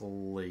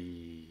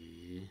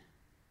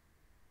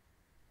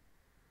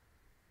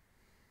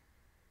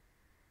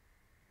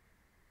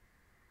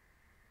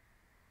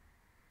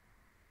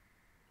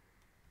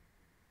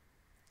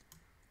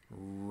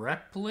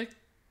 Replica?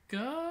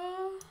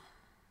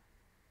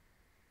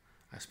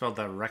 I spelled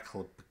that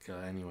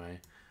replica anyway.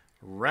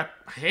 I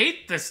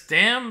hate this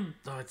damn...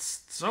 Oh,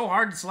 it's so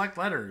hard to select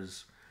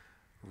letters.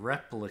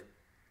 Replica.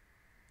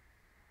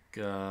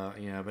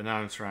 Yeah, but now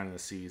I'm surrounding the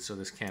C, so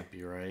this can't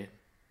be right.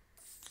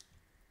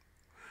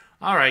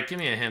 Alright, give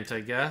me a hint, I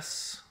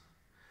guess.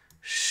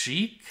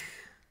 Chic?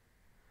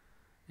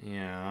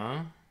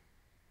 Yeah.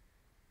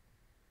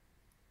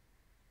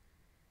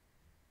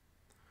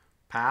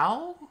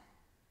 Pal?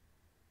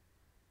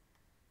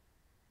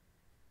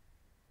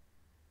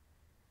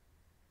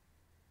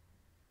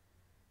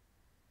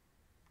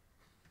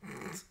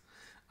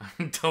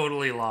 I'm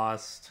totally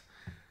lost.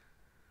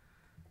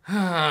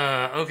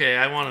 Okay,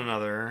 I want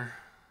another.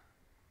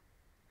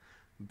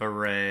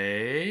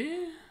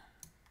 Beret.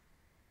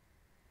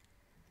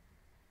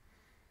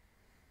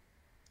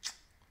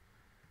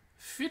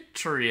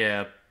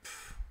 Fitriep.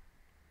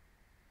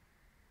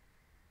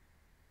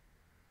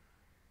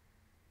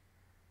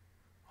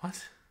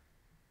 What?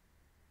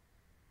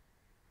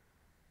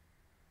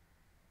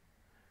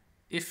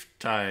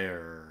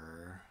 Iftire.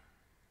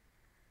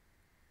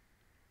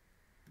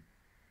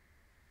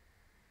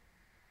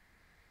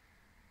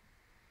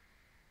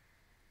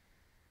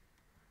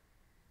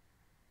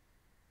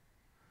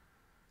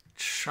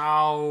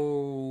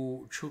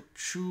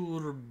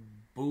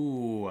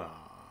 Churbua.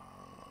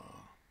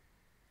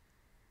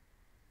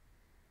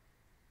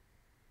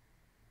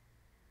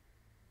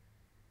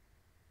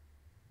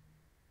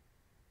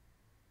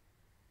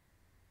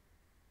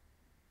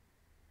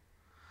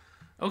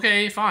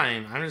 Okay,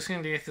 fine. I'm just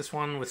going to get this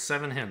one with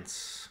 7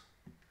 hints.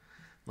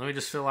 Let me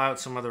just fill out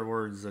some other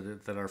words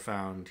that are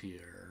found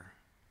here.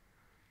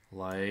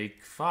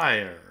 Like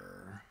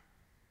fire.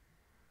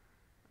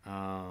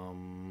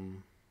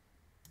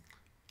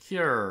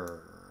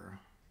 Cure.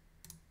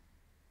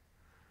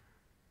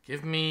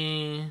 Give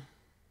me...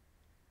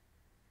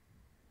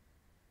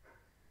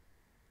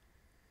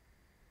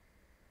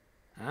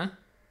 Huh?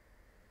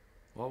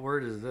 What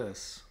word is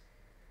this?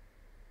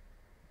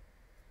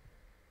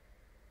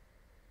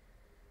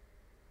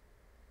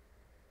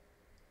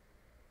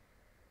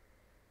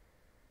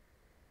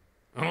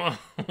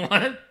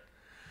 What?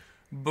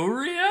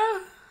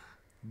 Buria?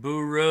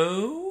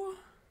 Bureau?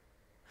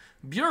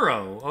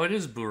 Bureau. Oh, it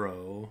is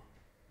bureau.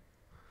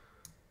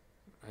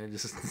 It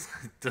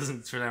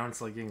doesn't pronounce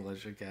like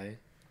English, okay.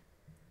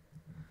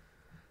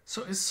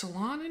 So is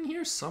salon in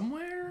here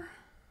somewhere?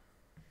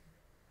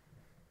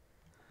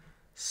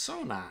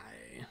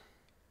 Sonai.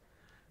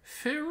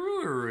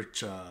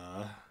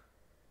 Ferrucha.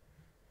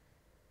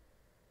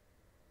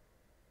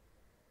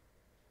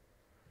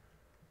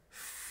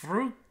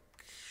 Fructuai.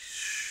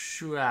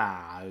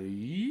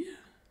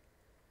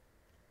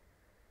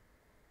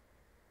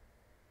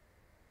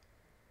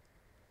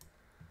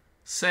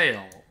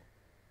 Sail.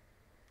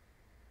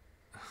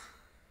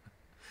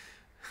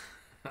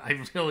 I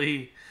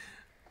really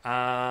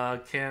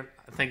can't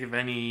think of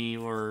any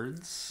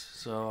words,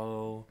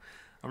 so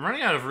I'm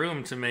running out of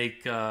room to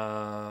make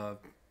to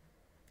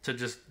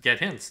just get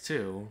hints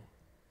too.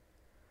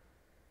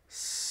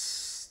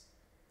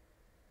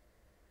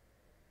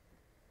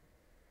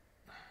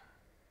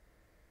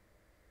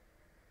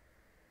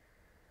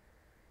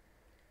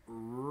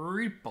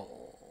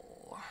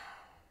 Reaple.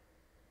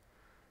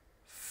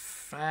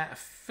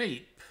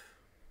 Fape.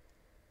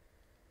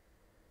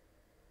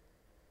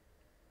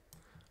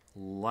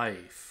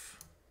 Life.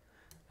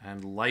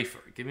 And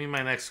lifer. Give me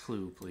my next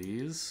clue,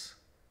 please.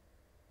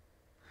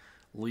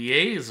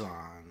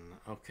 Liaison.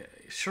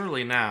 Okay.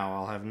 Surely now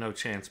I'll have no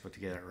chance but to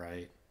get it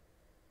right.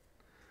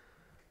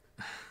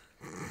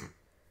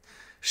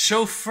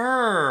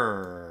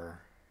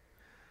 Chauffeur.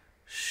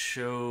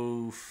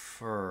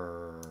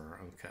 Chauffeur.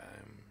 Okay.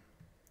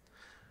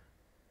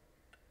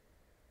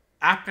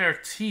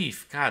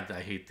 Aperitif. God,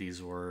 I hate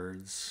these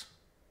words.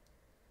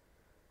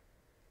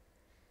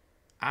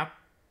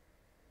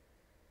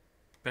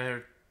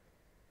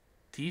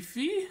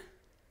 Aperitifi?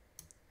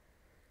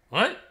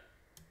 What?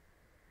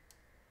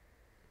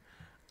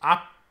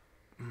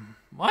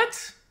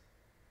 What?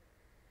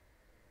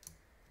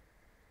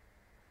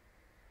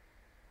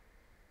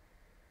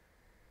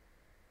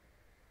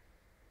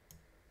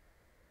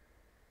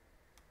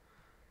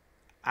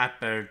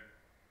 Aperitif.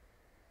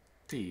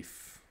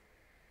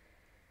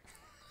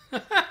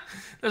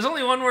 There's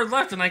only one word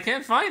left and I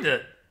can't find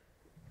it.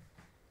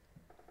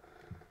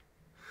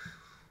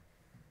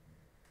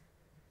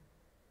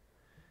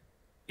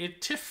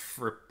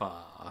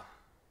 Itifripa.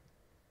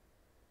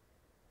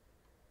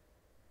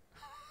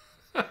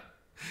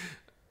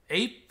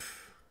 Ape.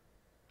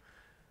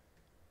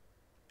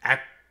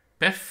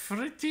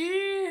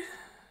 Apephrity.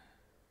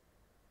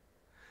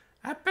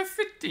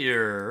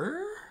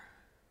 Apephytier.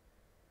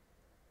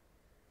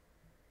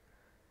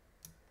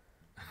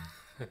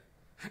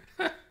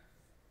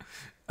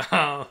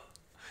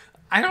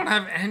 I don't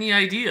have any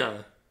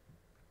idea.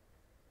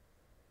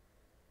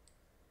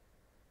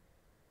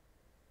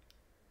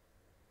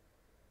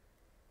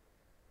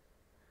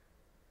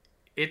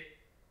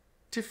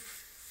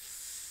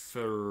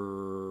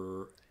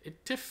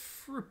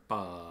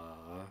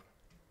 Itifripa.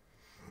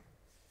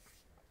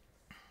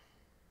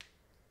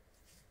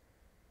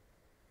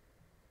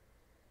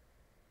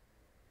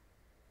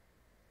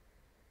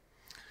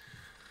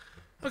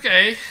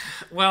 Okay,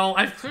 well,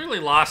 I've clearly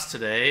lost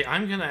today.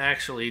 I'm going to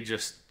actually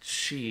just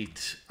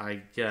cheat,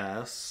 I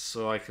guess,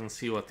 so I can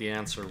see what the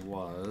answer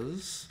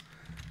was.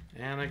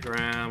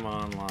 Anagram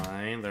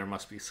online. There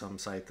must be some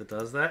site that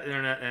does that.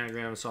 Internet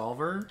Anagram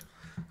Solver.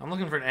 I'm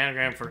looking for an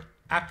anagram for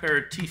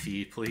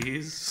aperitifi,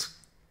 please.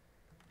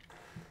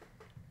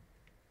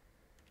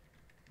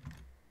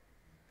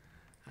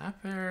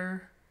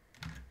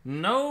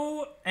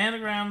 No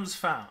anagrams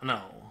found.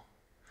 No.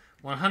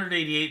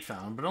 188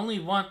 found, but only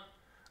one.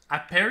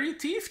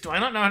 Aperitif? Do I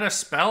not know how to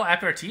spell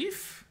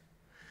aperitif?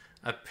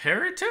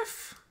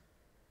 Aperitif?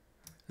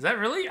 Is that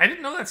really? I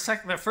didn't know that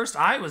first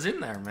I was in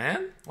there,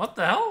 man. What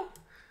the hell?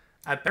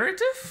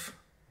 Aperitif?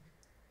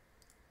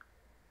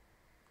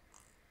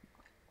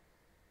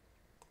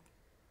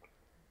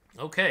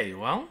 Okay,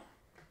 well,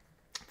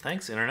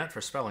 thanks, Internet,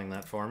 for spelling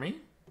that for me.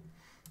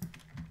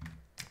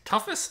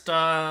 Toughest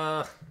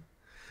anagrams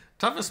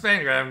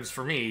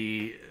for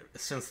me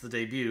since the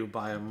debut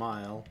by a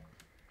mile.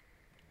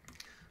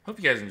 Hope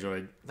you guys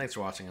enjoyed. Thanks for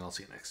watching, and I'll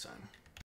see you next time.